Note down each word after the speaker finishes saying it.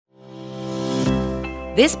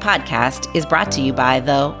This podcast is brought to you by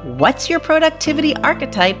the What's Your Productivity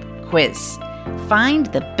Archetype quiz. Find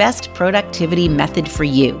the best productivity method for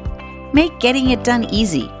you. Make getting it done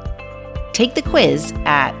easy. Take the quiz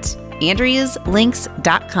at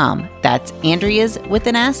AndreasLinks.com. That's Andreas with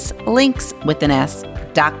an S, links with an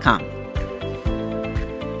S.com.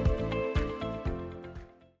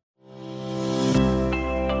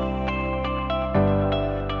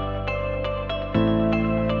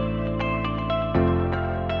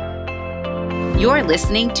 You're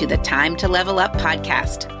listening to the Time to Level Up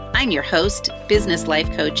podcast. I'm your host, business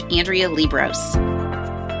life coach Andrea Libros.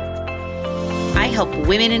 I help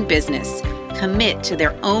women in business commit to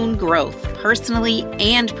their own growth personally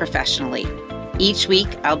and professionally. Each week,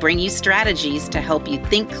 I'll bring you strategies to help you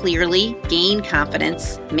think clearly, gain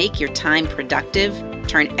confidence, make your time productive,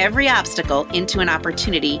 turn every obstacle into an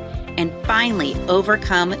opportunity, and finally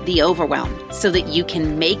overcome the overwhelm so that you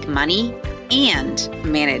can make money and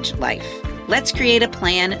manage life. Let's create a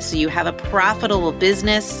plan so you have a profitable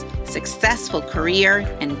business, successful career,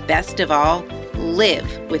 and best of all,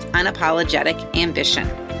 live with unapologetic ambition.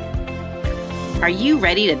 Are you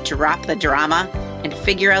ready to drop the drama and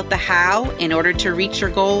figure out the how in order to reach your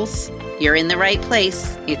goals? You're in the right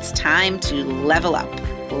place. It's time to level up.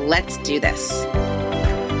 Let's do this.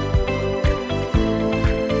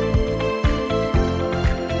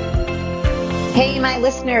 Hey, my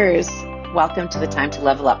listeners. Welcome to the Time to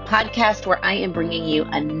Level Up podcast, where I am bringing you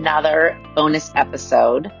another bonus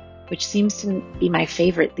episode, which seems to be my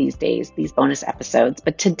favorite these days, these bonus episodes.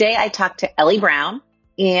 But today I talked to Ellie Brown.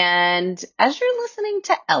 And as you're listening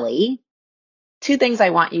to Ellie, two things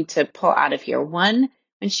I want you to pull out of here. One,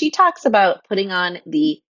 when she talks about putting on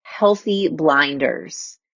the healthy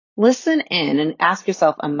blinders, listen in and ask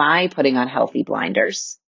yourself, am I putting on healthy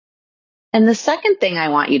blinders? And the second thing I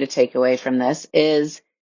want you to take away from this is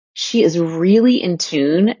she is really in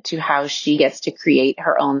tune to how she gets to create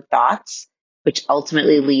her own thoughts, which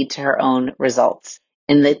ultimately lead to her own results.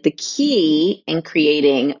 And that the key in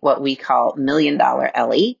creating what we call $1 Million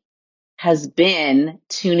Ellie has been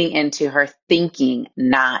tuning into her thinking,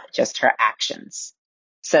 not just her actions.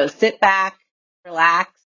 So sit back,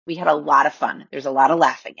 relax. We had a lot of fun. There's a lot of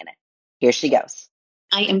laughing in it. Here she goes.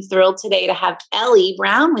 I am thrilled today to have Ellie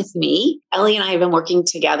Brown with me. Ellie and I have been working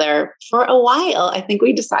together for a while. I think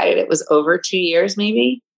we decided it was over 2 years,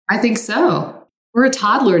 maybe. I think so. We're a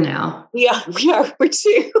toddler now. We are. We're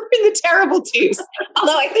two. We're the terrible twos.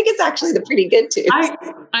 Although I think it's actually the pretty good twos.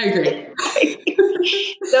 I agree.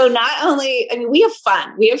 So not only, we have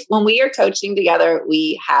fun. When we are coaching together,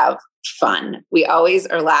 we have fun. We always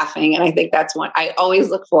are laughing. And I think that's one, I always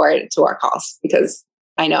look forward to our calls because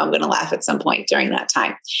I know I'm going to laugh at some point during that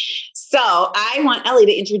time. So I want Ellie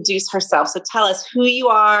to introduce herself. So tell us who you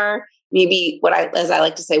are, maybe as I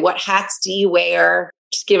like to say, what hats do you wear?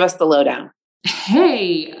 Just give us the lowdown.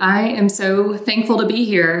 Hey, I am so thankful to be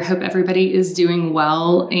here. Hope everybody is doing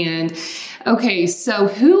well. And okay, so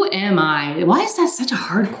who am I? Why is that such a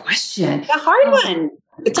hard question? It's a hard one.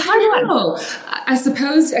 It's a hard one. I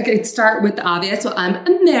suppose I could start with the obvious. Well,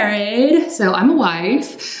 I'm married, so I'm a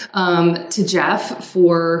wife to Jeff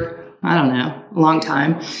for, I don't know, a long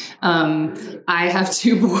time. I have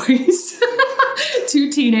two boys,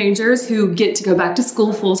 two teenagers who get to go back to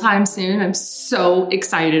school full time soon. I'm so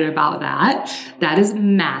excited about that. That is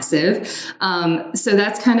massive. So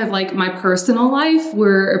that's kind of like my personal life.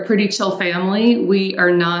 We're a pretty chill family. We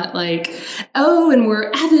are not like, and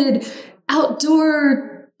we're avid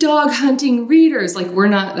outdoor dog hunting readers. Like, we're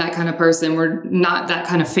not that kind of person. We're not that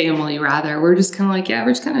kind of family, rather. We're just kind of like,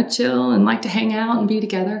 we're just kind of chill and like to hang out and be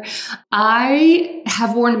together. I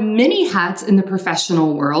have worn many hats in the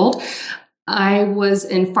professional world. I was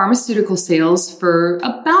in pharmaceutical sales for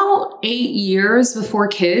about 8 years before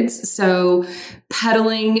kids. So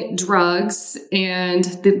peddling drugs and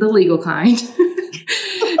the legal kind.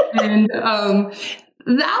 And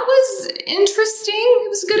that was interesting. It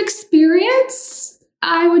was a good experience.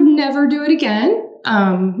 I would never do it again.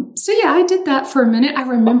 So yeah, I did that for a minute. I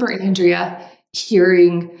remember, Andrea,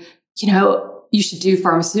 hearing, you should do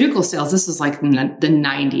pharmaceutical sales. This was like the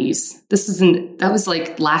 90s. That was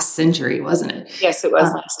like last century, wasn't it? Yes, it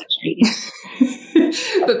was last century.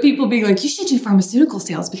 But people being like, you should do pharmaceutical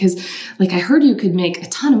sales because like, I heard you could make a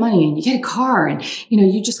ton of money and you get a car and,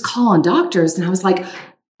 you just call on doctors. And I was like,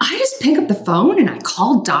 I just pick up the phone and I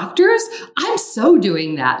call doctors. I'm so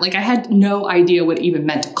doing that. Like, I had no idea what it even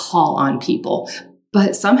meant to call on people,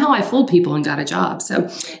 but somehow I fooled people and got a job. So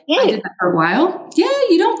I did that for a while. Yeah,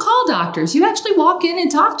 you don't call doctors. You actually walk in and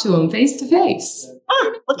talk to them face to face.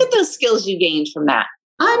 Look at those skills you gained from that.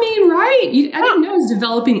 I mean, right. I didn't know I was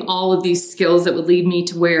developing all of these skills that would lead me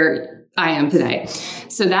to where I am today.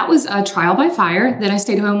 So that was a trial by fire. Then I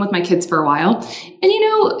stayed home with my kids for a while. And,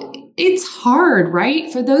 it's hard,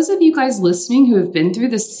 right? For those of you guys listening who have been through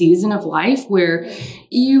this season of life where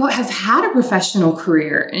you have had a professional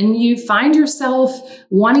career and you find yourself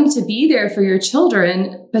wanting to be there for your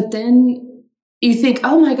children, but then you think,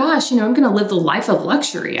 oh my gosh, I'm going to live the life of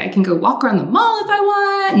luxury. I can go walk around the mall if I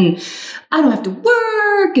want, and I don't have to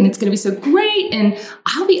work, and it's going to be so great. And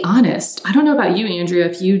I'll be honest, I don't know about you, Andrea,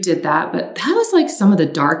 if you did that, but that was like some of the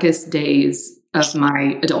darkest days of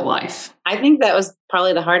my adult life. I think that was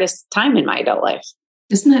probably the hardest time in my adult life.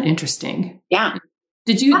 Isn't that interesting? Yeah.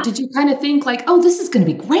 Did you kind of think like, oh, this is going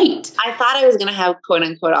to be great? I thought I was going to have quote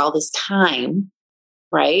unquote all this time.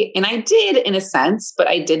 Right. And I did in a sense, but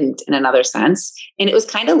I didn't in another sense. And it was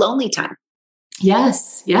kind of lonely time.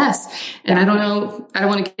 Yes. And I don't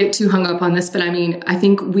want to get too hung up on this, but I mean, I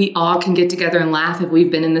think we all can get together and laugh if we've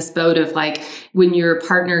been in this boat of like when your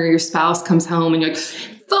partner or your spouse comes home and you're like,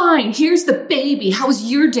 fine, here's the baby. How was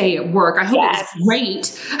your day at work? I hope it was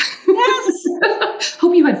great. Yes.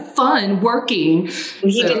 Hope you had fun working.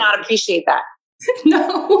 He did not appreciate that.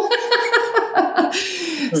 No.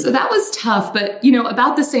 So that was tough. But,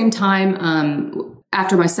 about the same time,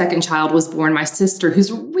 after my second child was born, my sister, who's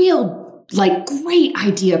a real great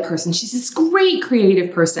idea person. She's this great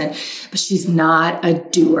creative person, but she's not a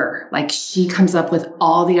doer. Like she comes up with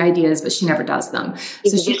all the ideas, but she never does them.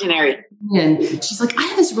 She's a visionary. And she's like, I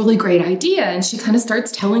have this really great idea. And she kind of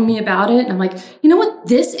starts telling me about it. And I'm like, you know what?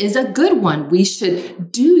 This is a good one. We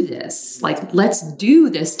should do this. Like, let's do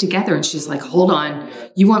this together. And she's like, hold on.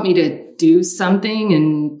 You want me to do something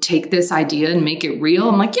and take this idea and make it real?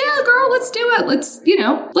 I'm like, yeah, girl, let's do it.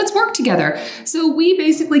 Let's work together. So we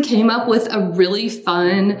basically came up with a really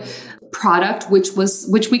fun product, which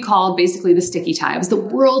we called basically the Sticky Tie. It was the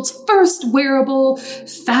world's first wearable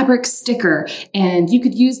fabric sticker. And you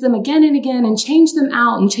could use them again and again and change them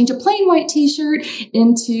out and change a plain white t-shirt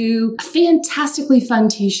into a fantastically fun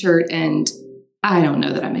t-shirt. And I don't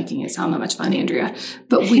know that I'm making it sound that much fun, Andrea,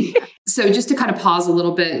 but so just to kind of pause a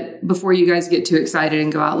little bit before you guys get too excited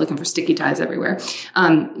and go out looking for sticky ties everywhere.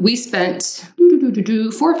 We spent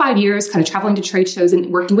 4 or 5 years kind of traveling to trade shows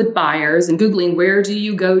and working with buyers and Googling, where do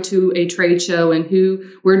you go to a trade show and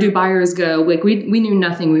where do buyers go? Like we knew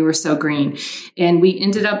nothing. We were so green. And we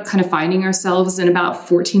ended up kind of finding ourselves in about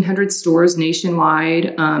 1,400 stores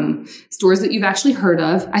nationwide, stores that you've actually heard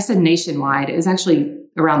of. I said nationwide. It was actually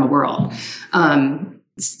around the world.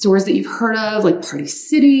 Stores that you've heard of, like Party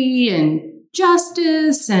City and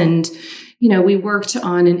Justice. And, we worked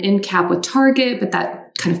on an end cap with Target, but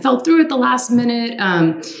that kind of fell through at the last minute.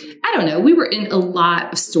 I don't know. We were in a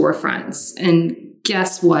lot of storefronts. And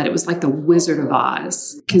guess what? It was like the Wizard of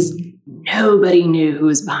Oz because nobody knew who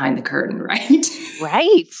was behind the curtain, right?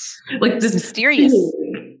 Right. Like this mysterious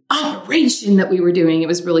operation that we were doing. It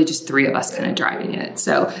was really just 3 of us kind of driving it.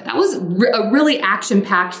 So that was a really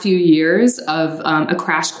action-packed few years of a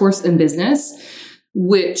crash course in business,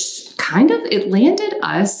 which it landed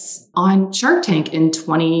us on Shark Tank in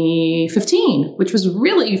 2015, which was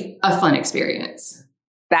really a fun experience.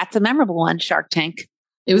 That's a memorable one, Shark Tank.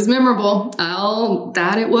 It was memorable. Oh,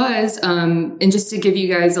 that it was. And just to give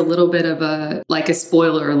you guys a little bit of a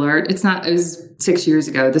spoiler alert, it was 6 years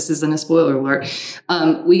ago. This isn't a spoiler alert.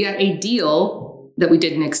 We got a deal that we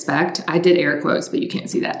didn't expect. I did air quotes, but you can't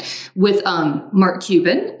see that, with Mark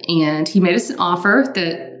Cuban. And he made us an offer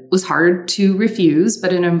that was hard to refuse,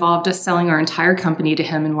 but it involved us selling our entire company to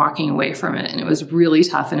him and walking away from it. And it was really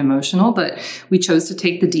tough and emotional, but we chose to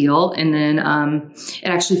take the deal. And then it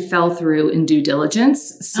actually fell through in due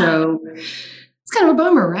diligence. So it's kind of a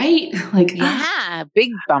bummer, right?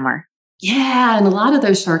 Big bummer. Yeah. And a lot of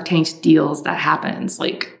those Shark Tank deals that happens,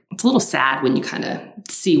 it's a little sad when you kind of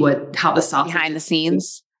see how the sausage behind the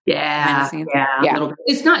scenes. Yeah. A little bit.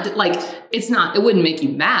 It's not, it wouldn't make you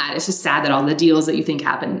mad. It's just sad that all the deals that you think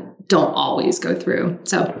happen don't always go through.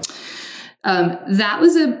 So, that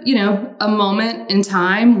was a moment in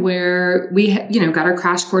time where we, got our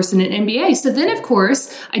crash course in an MBA. So then of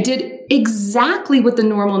course I did exactly what the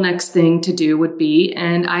normal next thing to do would be.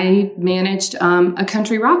 And I managed, a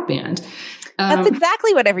country rock band. That's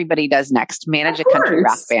exactly what everybody does next. Manage a country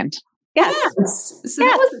rock band. Yes. So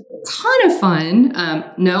that was a ton of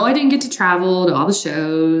fun. No, I didn't get to travel to all the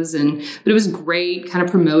shows, but it was great kind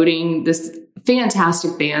of promoting this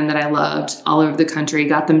fantastic band that I loved all over the country.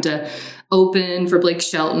 Got them to open for Blake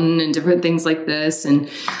Shelton and different things like this.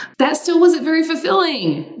 And that still wasn't very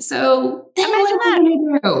fulfilling. So then what am I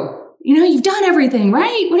going to do? You've done everything,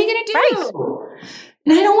 right? What are you going to do? Right.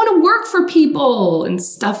 And I don't want to work for people and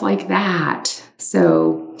stuff like that.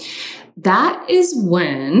 So that is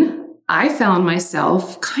when I found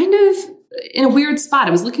myself kind of in a weird spot.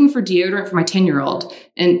 I was looking for deodorant for my 10-year-old.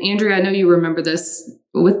 And Andrea, I know you remember this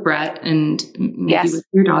with Brett and maybe with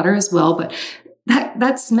your daughter as well, but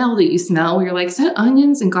that smell that you smell where you're like, is that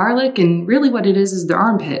onions and garlic? And really what it is their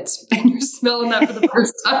armpits. And you're smelling that for the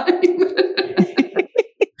first time.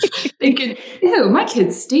 Thinking, ew, my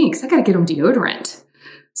kid stinks. I got to get him deodorant.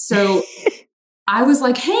 So I was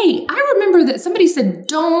like, hey, I remember that somebody said,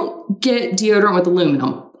 don't get deodorant with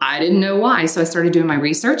aluminum. I didn't know why. So I started doing my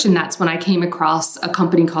research. And that's when I came across a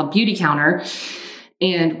company called Beautycounter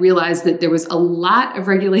and realized that there was a lot of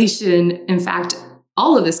regulation. In fact,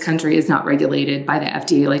 all of this country is not regulated by the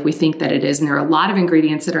FDA like we think that it is. And there are a lot of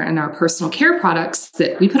ingredients that are in our personal care products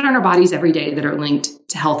that we put on our bodies every day that are linked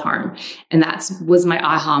to health harm. And that was my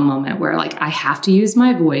aha moment where like, I have to use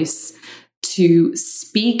my voice to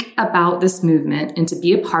speak about this movement and to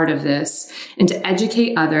be a part of this and to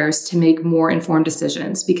educate others to make more informed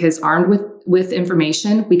decisions, because armed with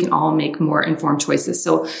information, we can all make more informed choices.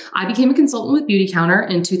 So I became a consultant with Beautycounter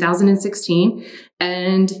in 2016.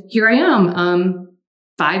 And here I am,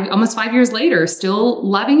 almost 5 years later, still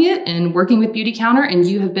loving it and working with Beautycounter. And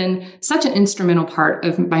you have been such an instrumental part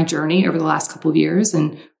of my journey over the last couple of years.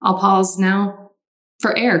 And I'll pause now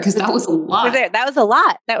for air, because that was a lot. That was a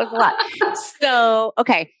lot. So,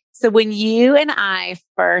 okay. So when you and I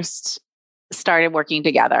first started working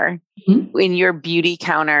together in your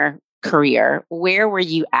Beautycounter career, where were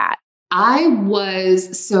you at?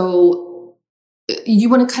 You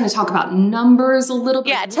want to kind of talk about numbers a little bit?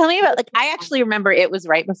 Yeah. Tell me about, I actually remember it was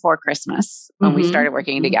right before Christmas when we started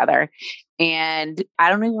working together. And I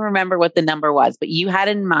don't even remember what the number was, but you had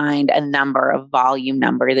in mind a volume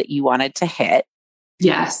number that you wanted to hit.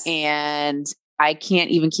 Yes. And I can't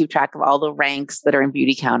even keep track of all the ranks that are in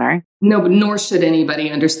Beautycounter. No, but nor should anybody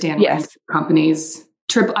understand companies.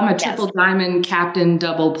 I'm a triple diamond captain,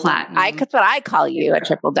 double platinum. That's what I call you, a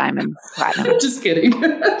triple diamond platinum. Just kidding.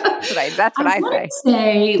 That's what I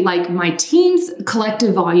say. Like my team's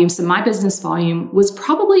collective volume, so my business volume was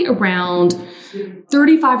probably around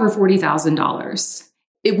 $35,000 or $40,000.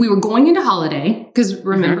 We were going into holiday, because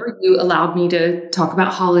remember, you allowed me to talk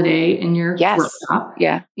about holiday in your workshop.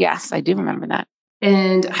 Yeah. Yes, I do remember that.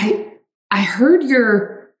 And I heard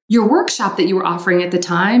your workshop that you were offering at the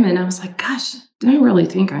time. And I was like, gosh, I really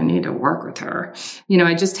think I need to work with her.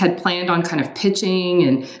 I just had planned on kind of pitching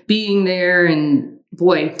and being there. And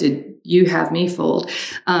boy, did you have me fooled.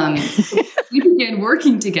 We began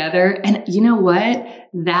working together. And you know what?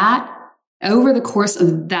 That over the course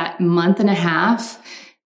of that month and a half,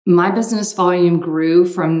 my business volume grew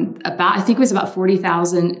from I think it was about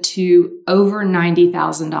 $40,000 to over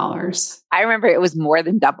 $90,000. I remember it was more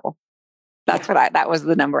than double. That was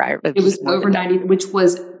the number it was over 90, which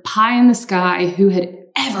was pie in the sky. Who had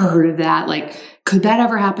ever heard of that? Like, could that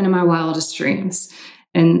ever happen in my wildest dreams?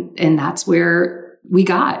 And that's where we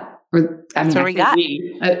got.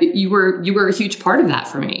 You were a huge part of that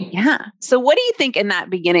for me. Yeah. So what do you think in that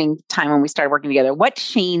beginning time when we started working together, what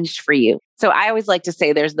changed for you? So I always like to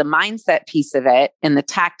say there's the mindset piece of it and the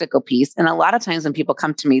tactical piece. And a lot of times when people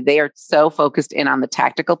come to me, they are so focused in on the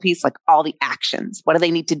tactical piece, like all the actions. What do they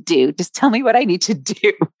need to do? Just tell me what I need to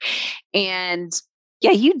do. And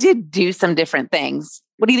yeah, you did do some different things.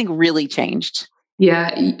 What do you think really changed? Yeah.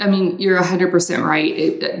 I mean, you're 100%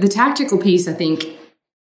 right. The tactical piece, I think,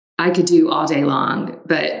 I could do all day long,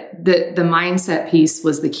 but the mindset piece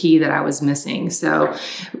was the key that I was missing. So,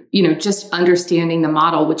 just understanding the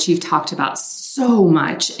model, which you've talked about so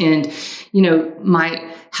much, and,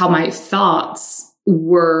 how my thoughts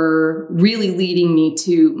were really leading me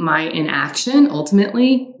to my inaction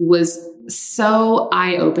ultimately was so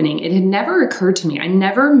eye-opening. It had never occurred to me. I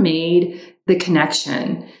never made the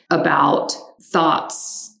connection about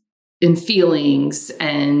thoughts and feelings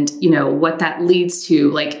and, what that leads to.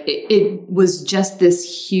 Like it was just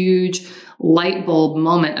this huge light bulb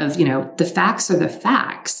moment of, the facts are the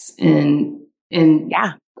facts and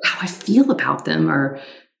how I feel about them are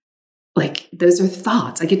like, those are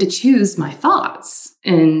thoughts. I get to choose my thoughts.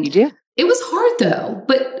 And you do. It was hard though,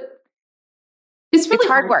 but it's really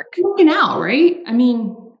hard work working out, right? I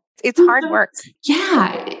mean, it's hard work.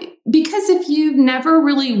 Yeah. Because if you've never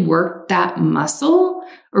really worked that muscle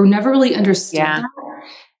or never really understood that,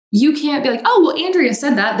 you can't be like, oh, well, Andrea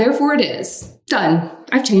said that, therefore it is. Done.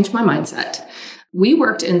 I've changed my mindset. We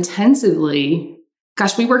worked intensively.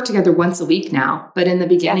 Gosh, we work together once a week now. But in the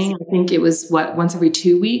beginning, I think it was once every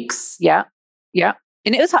 2 weeks? Yeah. Yeah.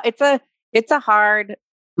 And it's a hard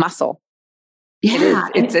muscle. Yeah.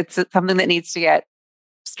 It's something that needs to get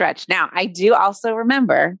stretched. Now, I do also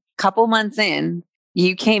remember a couple months in,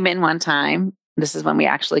 you came in one time This is when we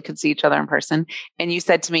actually could see each other in person. And you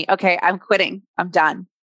said to me, okay, I'm quitting. I'm done.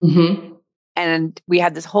 Mm-hmm. And we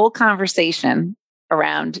had this whole conversation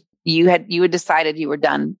around you had decided you were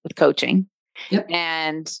done with coaching. Yep.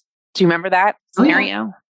 And do you remember that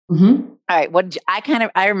scenario? Oh, yeah. Mm-hmm. All right. What did you,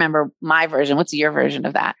 I remember my version. What's your version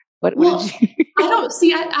of that? What did you?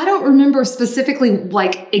 I don't remember specifically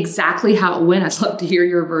like exactly how it went. I'd love to hear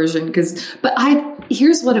your version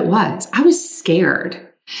here's what it was. I was scared.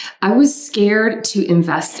 I was scared to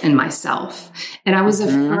invest in myself. And I was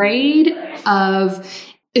afraid of,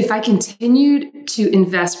 if I continued to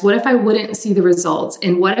invest, what if I wouldn't see the results?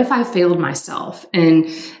 And what if I failed myself? And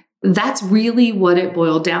that's really what it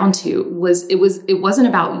boiled down to. It wasn't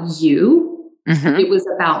about you. Mm-hmm. It was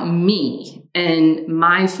about me and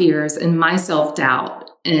my fears and my self-doubt.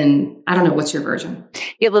 And I don't know, what's your version?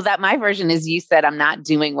 Yeah, well, my version is you said, I'm not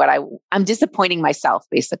doing I'm disappointing myself,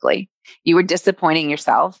 basically. You were disappointing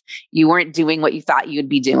yourself. You weren't doing what you thought you'd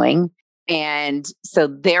be doing. And so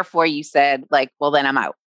therefore you said like, well, then I'm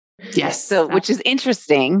out. Yes. So, which is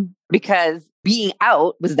interesting because being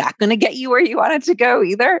out, was that going to get you where you wanted to go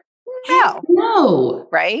either? No.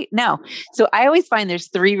 Right? No. So I always find there's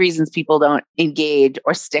 3 reasons people don't engage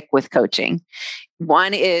or stick with coaching.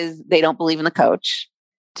 1 is they don't believe in the coach.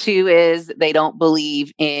 2 is they don't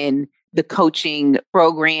believe in the coaching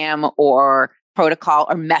program or protocol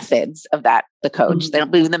or methods of the coach. Mm-hmm. They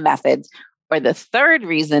don't believe in the methods. Or the 3rd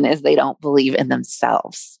reason is they don't believe in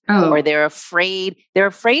themselves, or they're afraid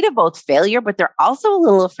of both failure, but they're also a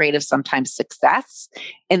little afraid of sometimes success,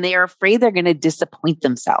 and they are afraid they're going to disappoint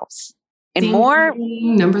themselves. And ding,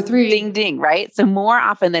 ding, number 3, ding, ding, right? So more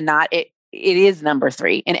often than not, it is number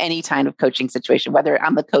 3 in any kind of coaching situation, whether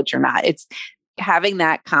I'm the coach or not. It's having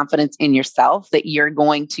that confidence in yourself that you're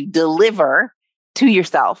going to deliver to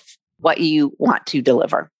yourself what you want to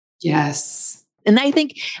deliver. Yes. And I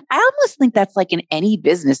almost think that's like in any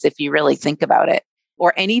business, if you really think about it,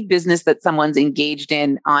 or any business that someone's engaged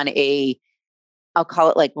in on I'll call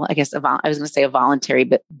it like, well, I guess I was going to say a voluntary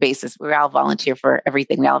basis. We all volunteer for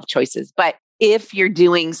everything. We all have choices. But if you're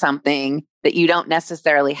doing something that you don't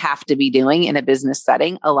necessarily have to be doing in a business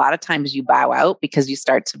setting, a lot of times you bow out because you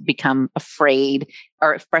start to become afraid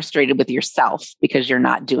or frustrated with yourself because you're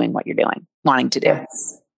not doing what you're wanting to do.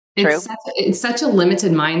 Yes. It's such a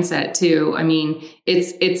limited mindset too. I mean,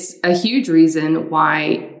 it's a huge reason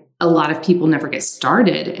why a lot of people never get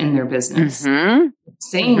started in their business. Mm-hmm.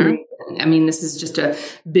 Same reason. I mean, this is just a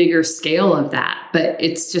bigger scale of that, but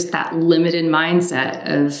it's just that limited mindset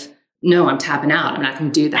of, no, I'm tapping out. I'm not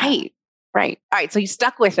going to do that. Right. All right. So you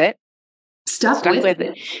stuck with it. Stuck with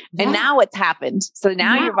it. Yeah. And now what's happened? So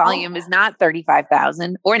now your volume is not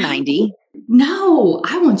 35,000 or 90. No,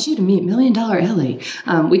 I want you to meet $1 Million Ellie.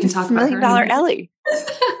 We can talk about $1 Million Ellie.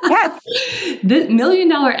 Yes. The $1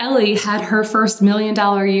 Million Ellie had her first $1 Million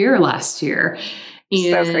year last year.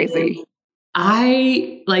 And so crazy.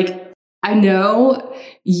 I know,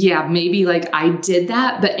 yeah, maybe like I did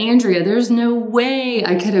that, but Andrea, there's no way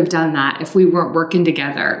I could have done that if we weren't working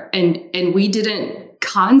together. And we didn't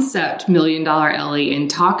concept $1 Million Ellie and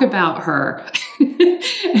talk about her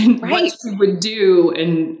and what she would do.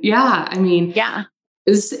 And it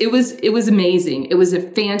was amazing. It was a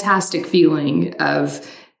fantastic feeling of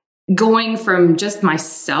going from just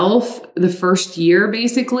myself the first year,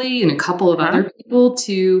 basically, and a couple of other people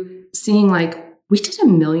to seeing like, we did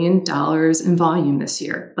 $1 million in volume this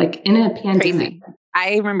year, like in a pandemic. Crazy.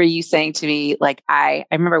 I remember you saying to me, like, I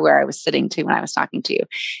remember where I was sitting to when I was talking to you.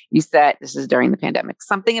 You said, this is during the pandemic,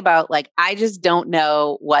 something about like, I just don't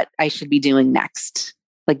know what I should be doing next.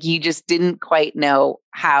 Like you just didn't quite know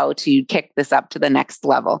how to kick this up to the next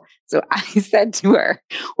level. So I said to her,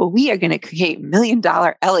 well, we are going to create $1 Million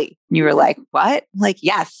Ellie. And you were like, what? I'm like,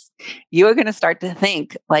 yes, you are going to start to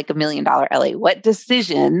think like $1 Million Ellie. What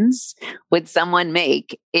decisions would someone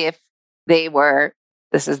make if they were,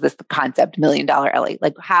 this is the concept, $1 Million Ellie.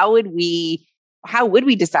 Like, how would we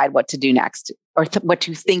decide what to do next or what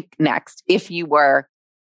to think next if you were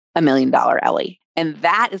 $1 Million Ellie? And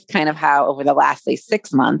that is kind of how over the last, say,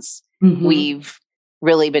 6 months, we've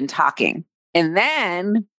really been talking. And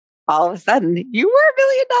then all of a sudden you were $1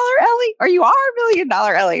 Million Ellie, or you are $1 Million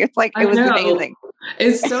Ellie. It's like, it was amazing.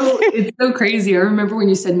 It's so crazy. I remember when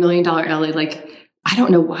you said $1 Million Ellie, like, I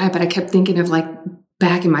don't know why, but I kept thinking of like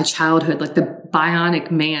back in my childhood, like the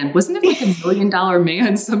Bionic Man. Wasn't it like $1 Million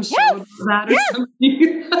Man? Some show that or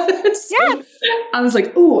something. So I was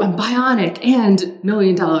like, oh, I'm bionic and $1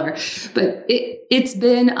 Million. But it's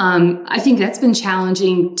been, I think that's been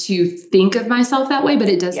challenging to think of myself that way, but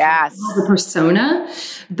it does have a persona.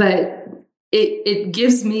 But it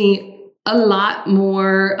gives me a lot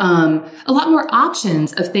more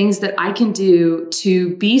options of things that I can do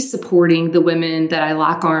to be supporting the women that I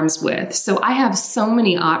lock arms with. So I have so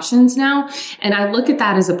many options now. And I look at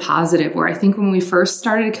that as a positive, where I think when we first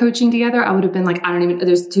started coaching together, I would have been like,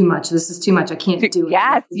 there's too much. This is too much. I can't do it.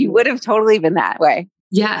 Yes, you would have totally been that way.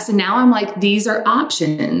 Yes. And now I'm like, these are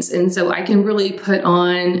options. And so I can really put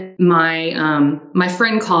on my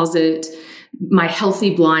friend calls it my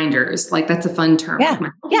healthy blinders. Like, that's a fun term. Yeah.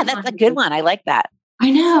 Yeah. That's a good one. I like that.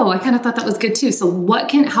 I know. I kind of thought that was good too. So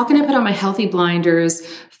how can I put on my healthy blinders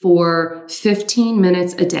for 15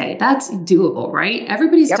 minutes a day? That's doable, right?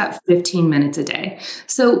 Everybody's got 15 minutes a day.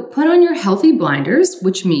 So put on your healthy blinders,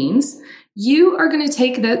 which means you are going to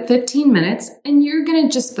take that 15 minutes and you're going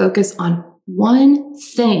to just focus on one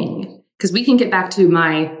thing. Because we can get back to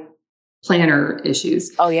my planner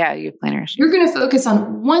issues. Oh yeah. Your planner issues. You're going to focus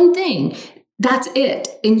on one thing. That's it.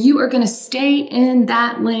 And you are going to stay in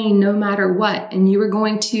that lane no matter what. And you are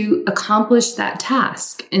going to accomplish that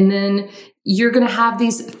task. And then you're going to have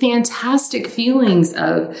these fantastic feelings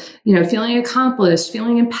of, feeling accomplished,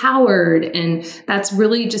 feeling empowered. And that's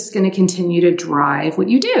really just going to continue to drive what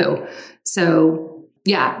you do. So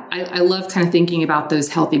yeah, I love kind of thinking about those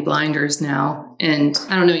healthy blinders now. And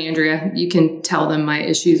I don't know, Andrea, you can tell them my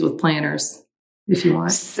issues with planners if you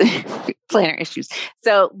want. Planner issues.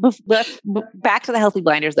 So back to the healthy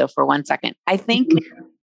blinders though, for 1 second. I think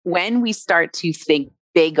when we start to think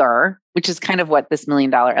bigger, which is kind of what this $1 Million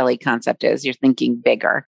LA concept is, you're thinking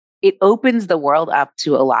bigger, it opens the world up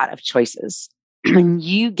to a lot of choices. And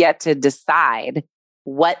you get to decide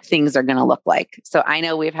what things are going to look like. So I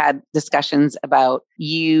know we've had discussions about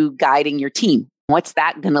you guiding your team. What's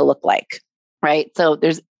that going to look like? Right. So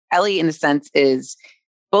Ellie, in a sense, is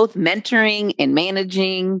both mentoring and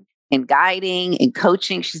managing and guiding and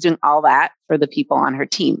coaching. She's doing all that for the people on her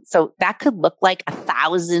team. So that could look like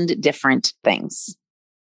 1,000 different things,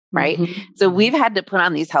 right? Mm-hmm. So we've had to put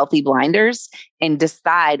on these healthy blinders and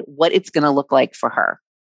decide what it's going to look like for her.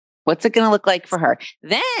 What's it going to look like for her?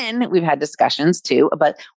 Then we've had discussions too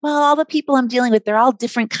about, all the people I'm dealing with, they're all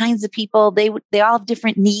different kinds of people. They all have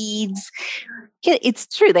different needs. Yeah, it's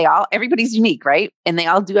true. Everybody's unique, right? And they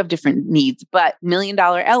all do have different needs. But $1 Million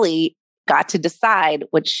Ellie got to decide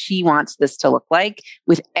what she wants this to look like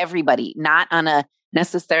with everybody, not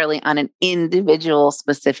necessarily on an individual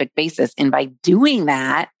specific basis. And by doing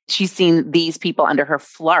that, she's seen these people under her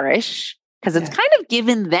flourish, because it's kind of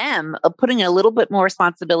given them putting a little bit more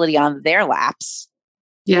responsibility on their laps.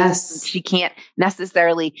 Yes. She can't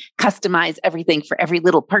necessarily customize everything for every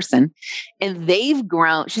little person. And they've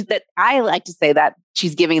grown. I like to say that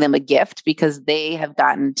she's giving them a gift, because they have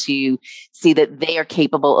gotten to see that they are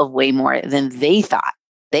capable of way more than they thought.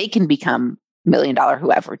 They can become $1 million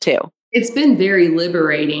whoever too. It's been very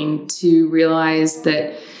liberating to realize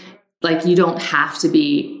that, like, you don't have to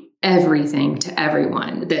be everything to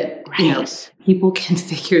everyone, that people can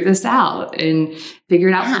figure this out and figure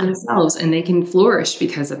it out for themselves, and they can flourish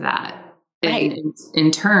because of that. Right. And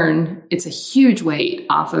in turn, it's a huge weight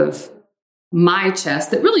off of my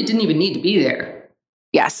chest that really didn't even need to be there.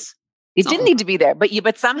 Yes. It didn't need to be there,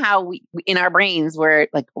 but somehow we in our brains we're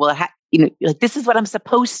like, like, this is what I'm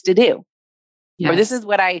supposed to do. Yes. Or this is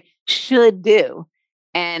what I should do.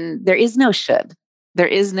 And there is no should. There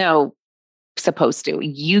is no supposed to.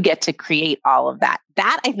 You get to create all of that.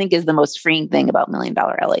 That, I think, is the most freeing thing about $1 Million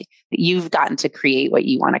Ellie, that you've gotten to create what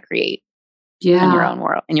you want to create in your own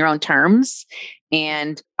world, in your own terms,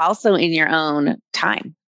 and also in your own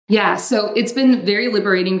time. Yeah. So it's been very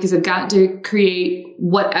liberating, because I've gotten to create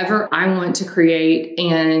whatever I want to create,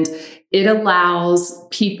 and it allows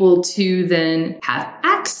people to then have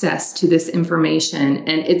access to this information,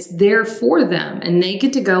 and it's there for them, and they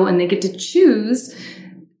get to go and they get to choose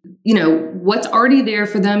what's already there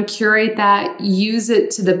for them, curate that, use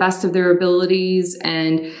it to the best of their abilities.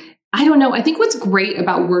 And I don't know, I think what's great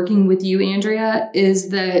about working with you, Andrea, is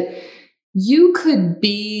that you could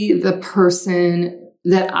be the person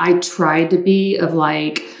that I tried to be, of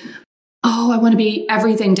like, I want to be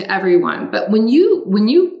everything to everyone. But when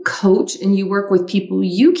you coach and you work with people,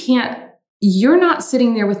 you're not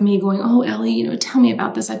sitting there with me going, oh, Ellie, tell me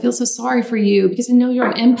about this. I feel so sorry for you, because I know you're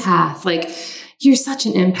an empath. Like, you're such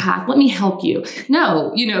an empath. Let me help you.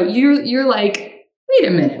 No, you're like, wait a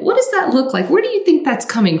minute. What does that look like? Where do you think that's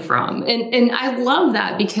coming from? And I love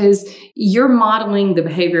that, because you're modeling the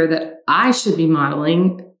behavior that I should be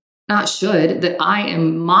modeling, that I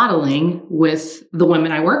am modeling with the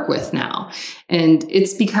women I work with now. And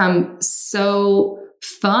it's become so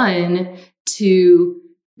fun to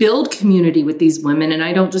build community with these women. And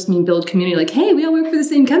I don't just mean build community like, hey, we all work for the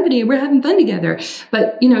same company and we're having fun together.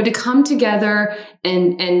 But, to come together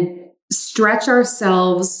and stretch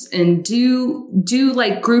ourselves and do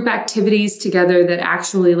like group activities together that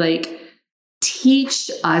actually like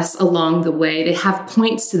teach us along the way. They have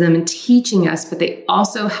points to them and teaching us, but they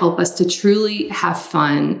also help us to truly have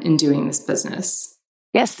fun in doing this business.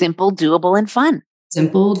 Yes, simple, doable, and fun.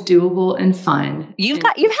 Simple, doable, and fun. You've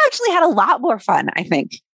actually had a lot more fun, I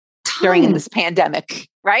think, during this pandemic,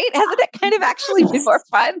 right? Hasn't it kind of actually been more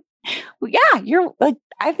fun? Well, yeah,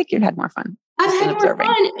 I think you've had more fun. I've had more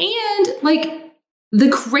fun. And like the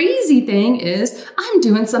crazy thing is I'm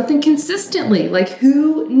doing something consistently. Like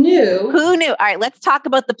who knew? Who knew? All right, let's talk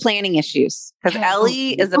about the planning issues because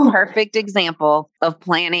Ellie is a perfect example of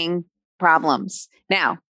planning problems.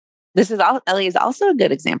 Now, Ellie is also a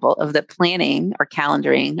good example of that planning or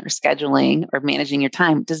calendaring or scheduling or managing your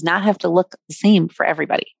time does not have to look the same for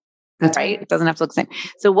everybody. That's right. It doesn't have to look the same.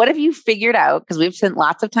 So what have you figured out? Because we've spent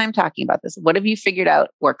lots of time talking about this. What have you figured out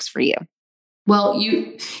works for you? Well,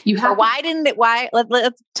 you have. Or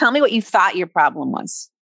let's tell me what you thought your problem was.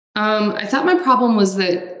 I thought my problem was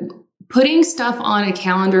that putting stuff on a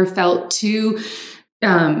calendar felt too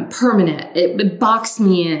permanent. It boxed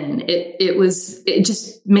me in. It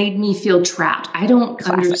just made me feel trapped. I don't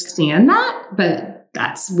understand that, but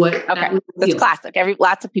that's what. Okay, that's classic.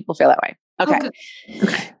 Lots of people feel that way. Okay.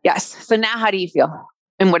 Okay. Yes. So now, how do you feel?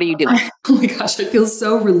 And what are you doing? Oh my gosh, I feel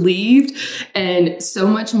so relieved and so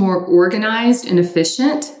much more organized and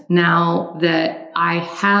efficient now that I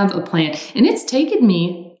have a plan. And it's taken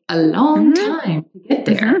me a long time to get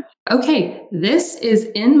there. Okay, this is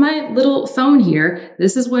in my little phone here.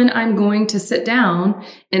 This is when I'm going to sit down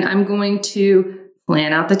and I'm going to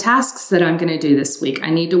plan out the tasks that I'm going to do this week.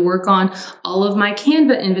 I need to work on all of my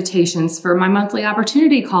Canva invitations for my monthly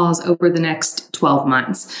opportunity calls over the next 12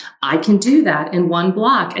 months. I can do that in one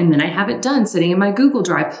block and then I have it done sitting in my Google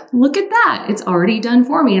Drive. Look at that. It's already done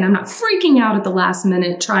for me and I'm not freaking out at the last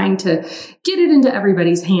minute trying to get it into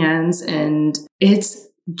everybody's hands. And it's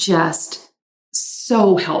just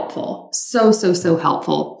so helpful. So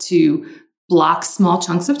helpful to block small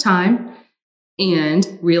chunks of time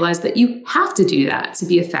and realize that you have to do that to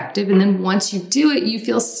be effective. And then once you do it, you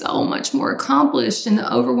feel so much more accomplished and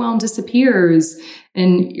the overwhelm disappears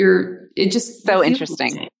and it just so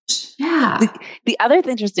interesting. Yeah. The other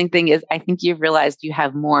interesting thing is I think you've realized you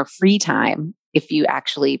have more free time if you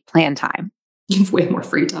actually plan time. You have way more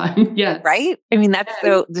free time. Yes. Right? I mean, that's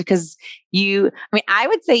so because I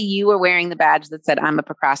would say you were wearing the badge that said I'm a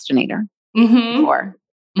procrastinator before,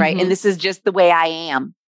 right? And this is just the way I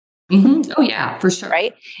am. Oh yeah, for sure.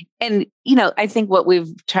 Right. And, I think what we've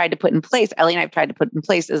tried to put in place, Ellie and I have tried to put in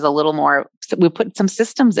place is a little more, we put some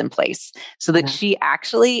systems in place so that she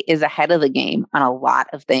actually is ahead of the game on a lot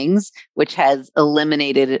of things, which has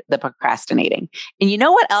eliminated the procrastinating. And you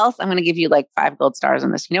know what else? I'm going to give you like 5 gold stars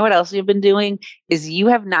on this. You know what else you've been doing is you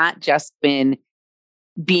have not just been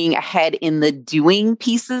being ahead in the doing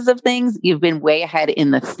pieces of things, you've been way ahead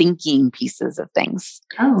in the thinking pieces of things.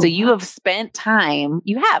 So you have spent time,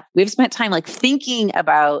 we've spent time like thinking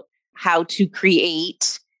about how to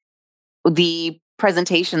create the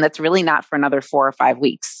presentation that's really not for another 4 or 5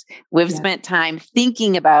 weeks. We've spent time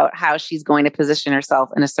thinking about how she's going to position herself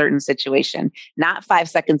in a certain situation, not 5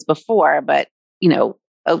 seconds before, but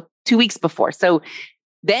 2 weeks before. So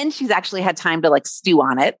then she's actually had time to like stew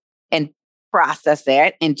on it and process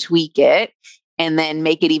it and tweak it and then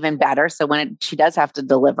make it even better. So when she does have to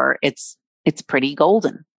deliver, it's pretty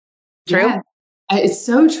golden. True? Yeah, it's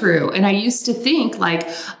so true. And I used to think like,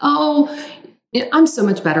 I'm so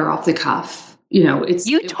much better off the cuff. You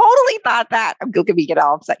totally thought that. Look at me get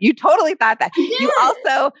all upset. You totally thought that. Yeah. You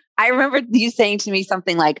also, I remember you saying to me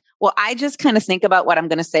something like, well, I just kind of think about what I'm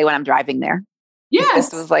going to say when I'm driving there. Yes.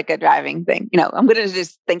 This was like a driving thing. I'm going to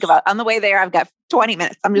just think about on the way there. I've got 20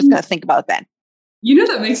 minutes. I'm just going to think about that.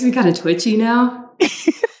 That makes me kind of twitchy now. Like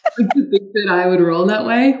to think that I would roll that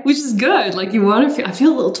way, which is good. Like I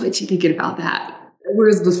feel a little twitchy thinking about that.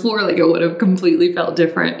 Whereas before, like it would have completely felt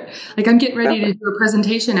different. Like I'm getting ready to do a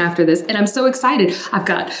presentation after this and I'm so excited. I've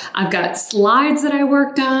got slides that I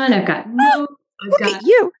worked on. I've got notes. Look at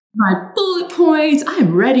you. My bullet points.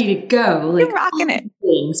 I'm ready to go. Like, you're rocking it.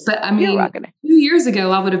 Things. But I mean, 2 years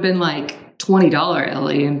ago, I would have been like $20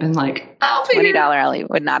 Ellie and been like, $20 Ellie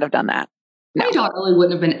would not have done that. No. $20 Ellie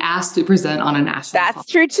wouldn't have been asked to present on a national. That's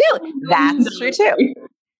true too. That's true too.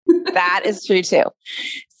 That is true too.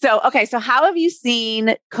 So, okay. So how have you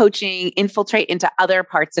seen coaching infiltrate into other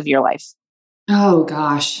parts of your life? Oh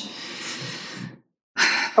gosh.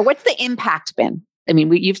 Or what's the impact been? I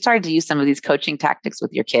mean, you've started to use some of these coaching tactics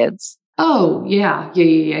with your kids. Oh, yeah.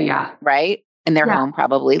 Right? And they're home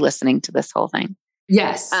probably listening to this whole thing.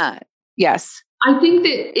 Yes. Yes. I think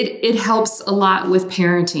that it helps a lot with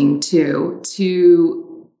parenting too,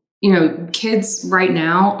 kids right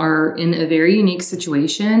now are in a very unique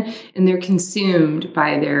situation and they're consumed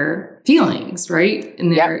by their feelings, right?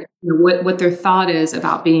 And their, what their thought is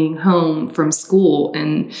about being home from school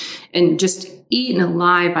and just eaten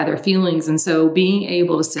alive by their feelings. And so being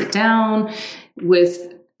able to sit down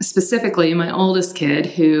with specifically my oldest kid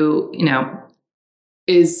who,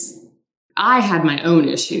 I had my own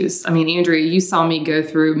issues. I mean, Andrea, you saw me go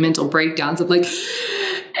through mental breakdowns of like,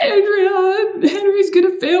 Andrea, Henry's going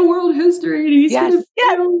to fail world history and he's going to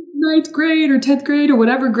fail ninth grade or 10th grade or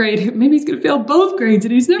whatever grade. Maybe he's going to fail both grades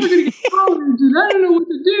and he's never going to get college and I don't know what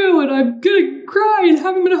to do and I'm going to cry and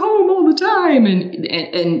have him at home all the time.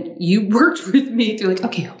 And you worked with me to like,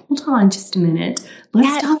 okay, hold on just a minute.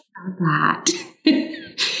 Let's talk about that.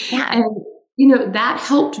 And, that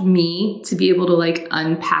helped me to be able to like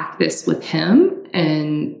unpack this with him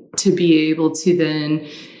and to be able to then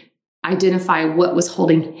identify what was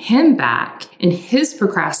holding him back in his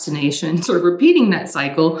procrastination, sort of repeating that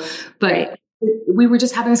cycle. But we were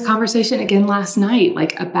just having this conversation again last night,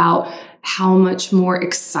 like about how much more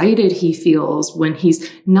excited he feels when he's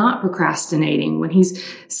not procrastinating, when he's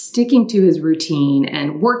sticking to his routine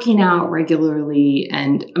and working out regularly.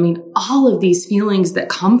 And I mean, all of these feelings that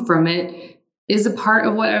come from it is a part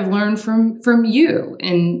of what I've learned from you.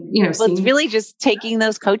 And, it's really just taking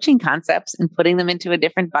those coaching concepts and putting them into a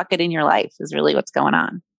different bucket in your life is really what's going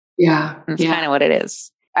on. Yeah. That's kind of what it is.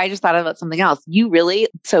 I just thought about something else.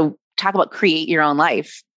 So talk about create your own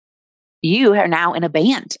life. You are now in a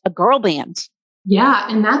band, a girl band. Yeah.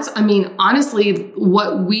 And honestly,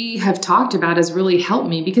 what we have talked about has really helped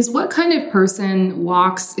me because what kind of person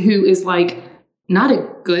who is like not a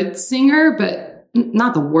good singer, but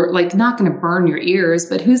not the word, like not going to burn your ears,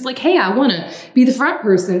 but who's like, hey, I want to be the front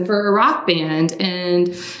person for a rock band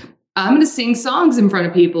and I'm going to sing songs in front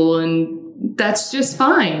of people. And that's just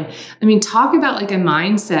fine. I mean, talk about like a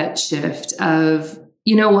mindset shift of,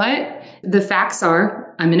 you know what? The facts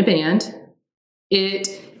are I'm in a band. It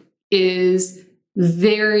is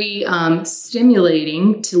very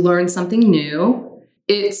stimulating to learn something new.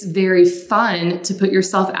 It's very fun to put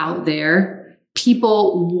yourself out there.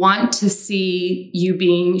 People want to see you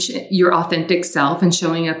being your authentic self and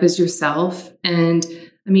showing up as yourself. And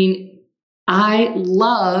I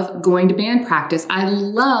love going to band practice. I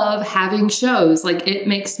love having shows. Like it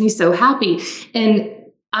makes me so happy. And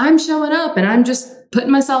I'm showing up and I'm just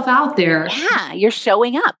putting myself out there. Yeah, you're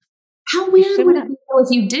showing up. How weird would it be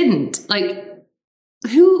if you didn't? Like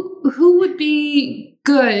who would be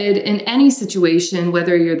good in any situation,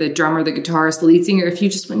 whether you're the drummer, the guitarist, the lead singer, if you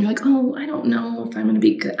just went, you're like, oh, I don't know if I'm going to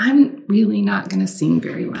be good. I'm really not going to sing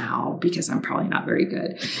very loud because I'm probably not very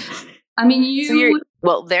good. I mean,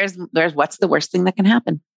 there's what's the worst thing that can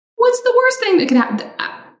happen? What's the worst thing that can happen?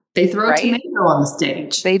 They throw a tomato on the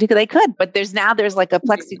stage. They could, but there's like a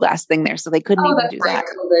plexiglass thing there, so they couldn't even do that.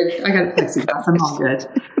 I got a plexiglass. I'm all good.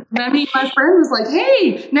 I mean, my friend was like,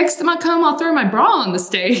 hey, next time I come, I'll throw my bra on the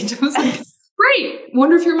stage. I was like, great.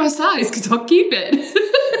 Wonder if you're my size because I'll keep it.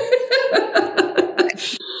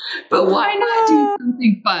 But why not do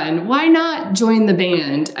something fun? Why not join the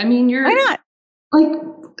band? I mean, why not? Like,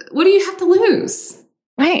 what do you have to lose?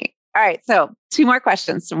 Right. All right. So 2 more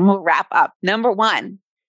questions and we'll wrap up. Number 1,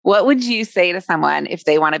 what would you say to someone if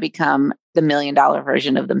they want to become the $1 million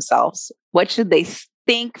version of themselves? What should they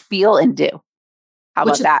think, feel, and do? How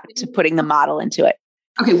about that to putting the model into it?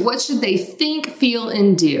 Okay. What should they think, feel,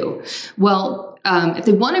 and do? Well, if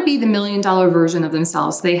they want to be the $1 million version of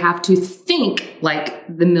themselves, they have to think like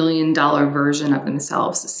the $1 million version of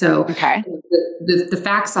themselves. So the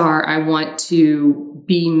facts are, I want to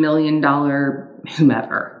be $1 million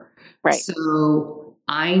whomever. Right. So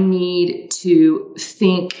I need to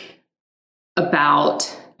think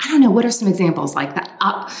about, I don't know, what are some examples like that?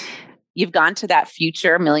 You've gone to that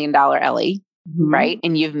future $1 million Ellie. Mm-hmm. Right.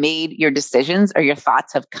 And you've made your decisions or your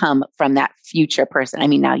thoughts have come from that future person. I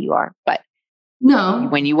mean, now you are, but no,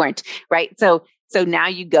 when you weren't. Right. So now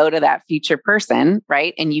you go to that future person,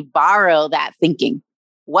 right? And you borrow that thinking.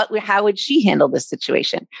 How would she handle this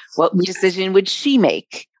situation? What decision would she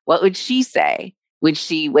make? What would she say? Would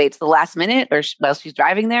she wait to the last minute or while she's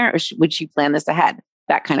driving there? Or would she plan this ahead?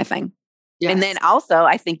 That kind of thing. Yes. And then also,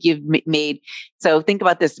 I think you've made, so think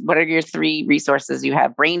about this. What are your 3 resources? You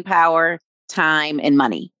have brain power, time, and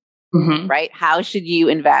money, right? How should you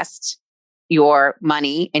invest your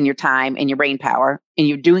money and your time and your brain power? And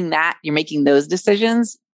you're doing that, you're making those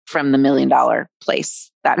decisions from the $1 million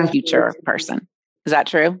place, that future person. Is that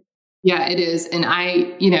true? Yeah, it is. And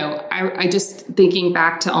I just thinking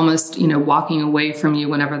back to almost, walking away from you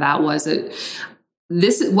whenever that was,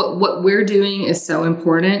 this is what we're doing is so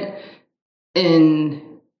important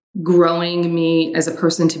in growing me as a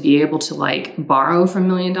person to be able to like borrow from $1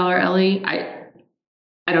 Million Ellie. I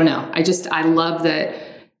don't know. I love that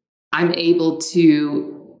I'm able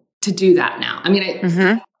to do that now. I mean, I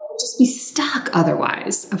would just be stuck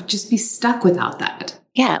otherwise. I would just be stuck without that.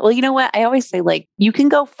 Yeah. Well, you know what? I always say, like, you can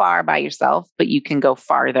go far by yourself, but you can go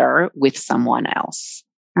farther with someone else.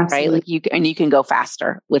 Absolutely. Right? Like you can go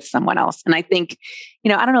faster with someone else. And I think,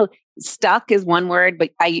 I don't know, stuck is one word,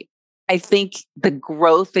 but I think the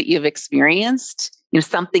growth that you've experienced,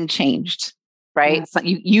 something changed, right? Yeah. So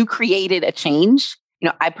you created a change.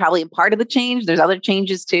 I probably am part of the change. There's other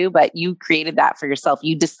changes too, but you created that for yourself.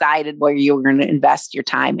 You decided where you were going to invest your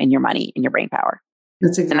time and your money and your brain power.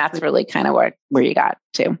 And that's really kind of where you got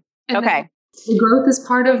to. And okay. The growth is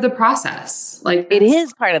part of the process. Like it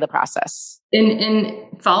is part of the process.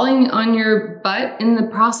 And falling on your butt in the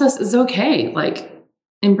process is okay. Like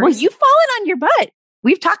embrace. Well, you've fallen on your butt.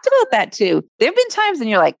 We've talked about that too. There have been times when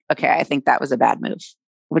you're like, okay, I think that was a bad move,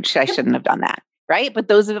 which I shouldn't have done that. Right. But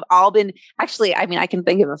those have all been actually, I mean, I can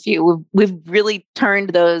think of a few. We've really turned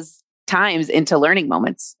those times into learning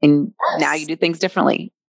moments. And now you do things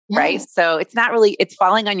differently. Yes. Right. So it's not really, it's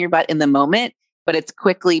falling on your butt in the moment, but it's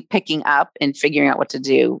quickly picking up and figuring out what to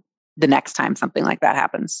do the next time something like that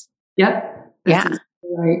happens. Yep. Yeah. Exactly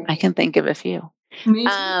right. I can think of a few. Me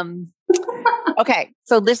too. Okay.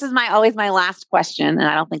 So this is always my last question. And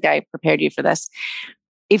I don't think I prepared you for this.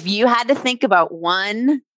 If you had to think about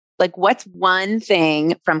what's one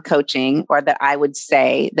thing from coaching or that I would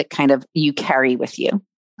say that kind of you carry with you?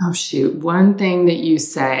 Oh, shoot. One thing that you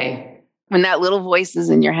say. When that little voice is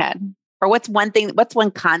in your head. Or what's one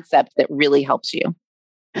concept that really helps you?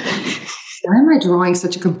 Why am I drawing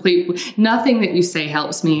such a complete... Nothing that you say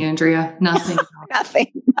helps me, Andrea. Nothing. Nothing.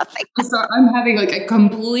 So I'm having like a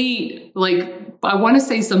complete, I want to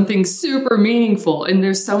say something super meaningful and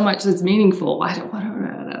there's so much that's meaningful.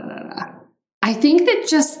 I think that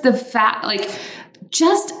just the fact,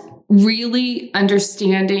 just really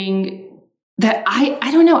understanding that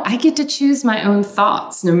I don't know, I get to choose my own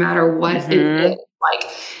thoughts no matter what it is.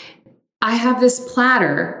 I have this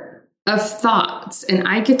platter of thoughts and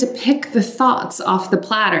I get to pick the thoughts off the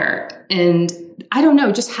platter. And I don't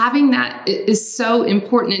know, just having that is so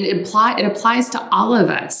important. And it applies to all of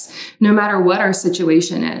us, no matter what our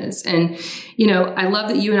situation is. And, I love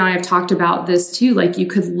that you and I have talked about this too. Like you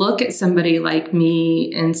could look at somebody like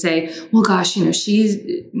me and say, well, gosh, she's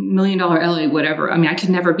 $1 Million Ellie, whatever. I mean, I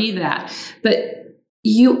could never be that. But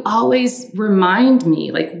you always remind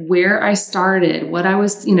me where I started, what I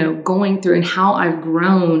was, going through and how I've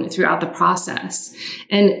grown throughout the process.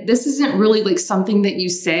 And this isn't really something that you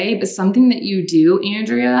say, but something that you do,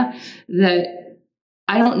 Andrea, that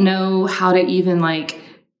I don't know how to even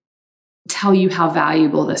tell you how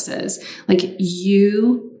valuable this is.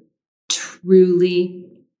 You truly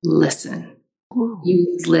listen. Ooh.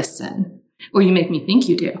 You listen, or you make me think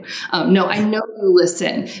you do. No, I know you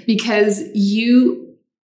listen because you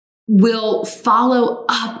will follow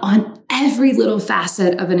up on every little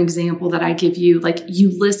facet of an example that I give you.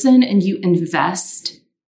 You listen and you invest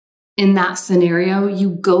in that scenario.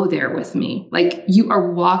 You go there with me. You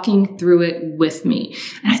are walking through it with me.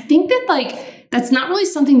 And I think that that's not really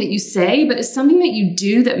something that you say, but it's something that you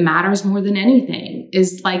do that matters more than anything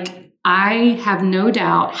is I have no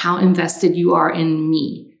doubt how invested you are in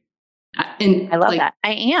me. And I love that.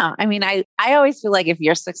 I am. I mean, I always feel like if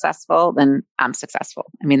you're successful, then I'm successful.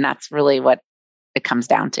 I mean, that's really what it comes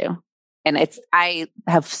down to. And I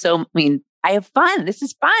have fun. This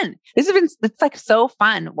is fun. It's so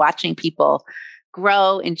fun watching people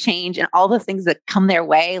grow and change and all the things that come their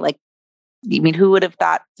way. Who would have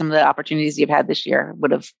thought some of the opportunities you've had this year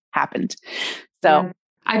would have happened? So yeah.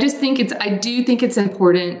 I do think it's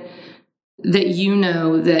important that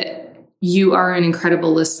that you are an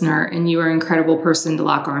incredible listener and you are an incredible person to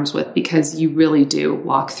lock arms with because you really do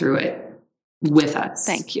walk through it with us.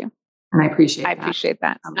 Thank you. And I appreciate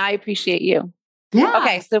that. I appreciate you. Yeah.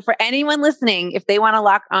 Okay. So for anyone listening, if they want to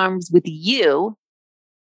lock arms with you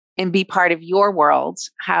and be part of your world,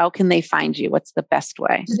 how can they find you? What's the best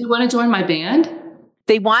way? Do they want to join my band?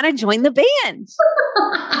 They want to join the band.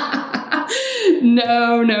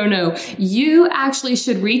 No. You actually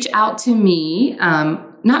should reach out to me.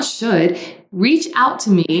 Reach out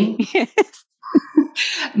to me. Yes.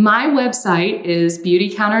 My website is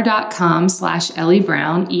beautycounter.com/Ellie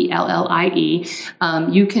Brown, ELLIE.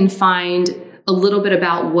 You can find a little bit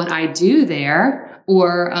about what I do there,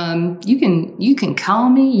 or you can call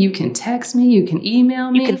me, you can text me, you can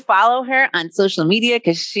email me. You can follow her on social media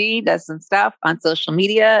because she does some stuff on social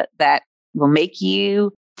media that will make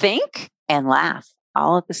you think and laugh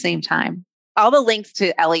all at the same time. All the links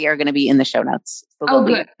to Ellie are going to be in the show notes. So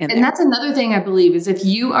good. And that's another thing I believe is if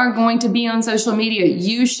you are going to be on social media,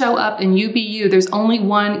 you show up and you be you. There's only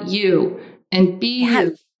one you. And be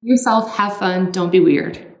you. Yourself, have fun. Don't be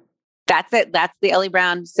weird. That's it. That's the Ellie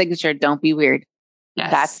Brown signature. Don't be weird.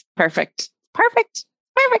 Yes. That's perfect. Perfect.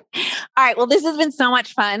 All right. Well, this has been so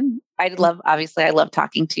much fun. Obviously, I love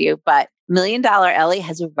talking to you, but $1 Million Ellie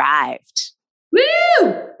has arrived. Woo!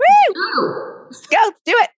 Let's go. Let's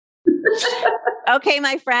do it. Okay,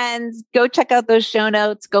 my friends, go check out those show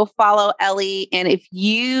notes. Go follow Ellie. And if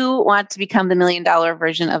you want to become the $1 Million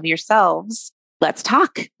version of yourselves, let's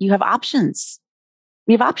talk. You have options.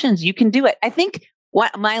 We have options. You can do it. I think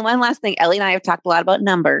one last thing, Ellie and I have talked a lot about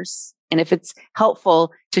numbers. And if it's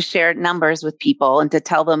helpful to share numbers with people and to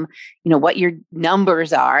tell them, what your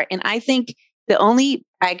numbers are. And I think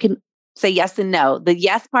I can say yes and no. The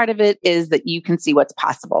yes part of it is that you can see what's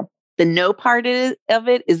possible. The no part of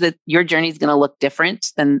it is that your journey is going to look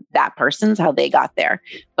different than that person's, how they got there.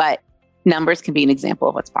 But numbers can be an example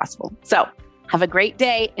of what's possible. So have a great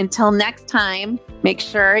day. Until next time, make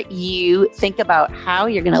sure you think about how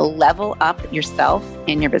you're going to level up yourself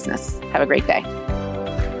and your business. Have a great day.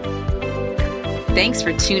 Thanks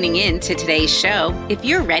for tuning in to today's show. If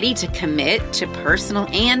you're ready to commit to personal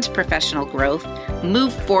and professional growth,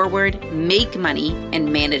 move forward, make money,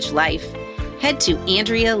 and manage life, head to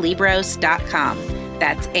AndreaLiebross.com.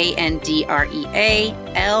 That's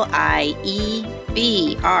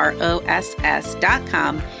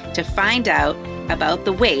AndreaLiebross.com to find out about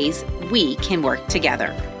the ways we can work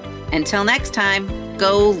together. Until next time,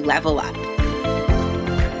 go level up.